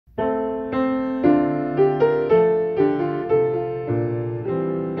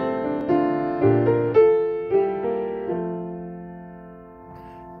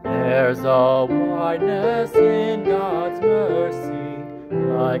There's a wideness in God's mercy,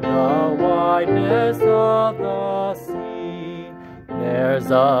 like the wideness of the sea.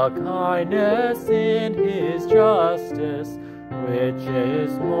 There's a kindness in His justice, which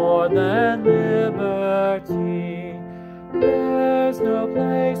is more than liberty. There's no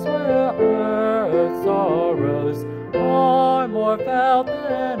place where earth's sorrows are more felt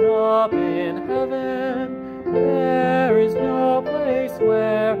than up in heaven. There is no place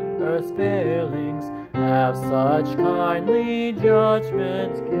where earth's failings have such kindly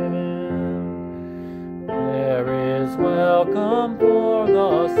judgment given. There is welcome for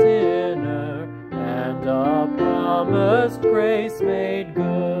the sinner, and a promised grace made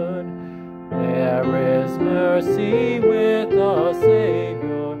good. There is mercy with the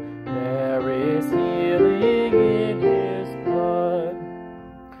Savior, there is healing in His blood.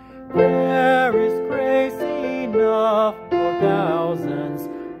 There is grace enough for thousands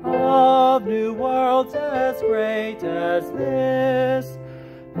of new worlds as great as this.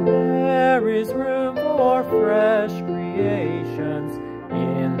 There is room for fresh creations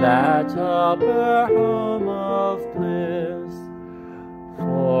in that upper home of bliss.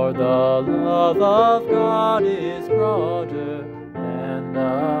 For the love of God is broader than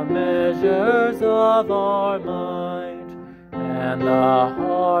the measures of our mind, and the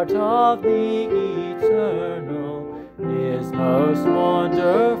heart of the eternal is most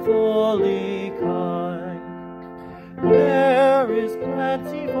wonderfully kind. There is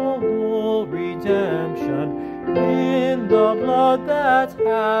plentiful redemption in the blood that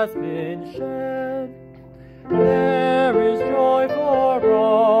has been shed. There is joy for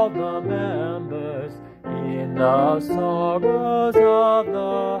all the members in the sorrows of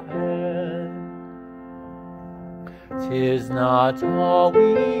the head. 'Tis not all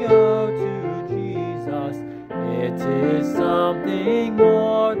we owe to Jesus, it is something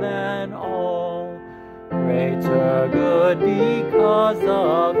more than all. Greater good because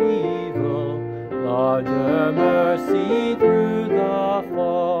of evil, larger mercy through the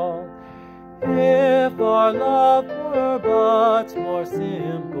fall. If our love were but more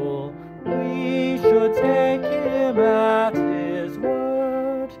simple, we should take Him at His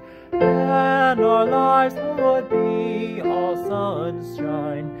word, and our lives would be all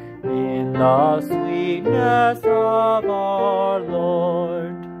sunshine in the sweetness of our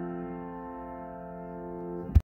Lord.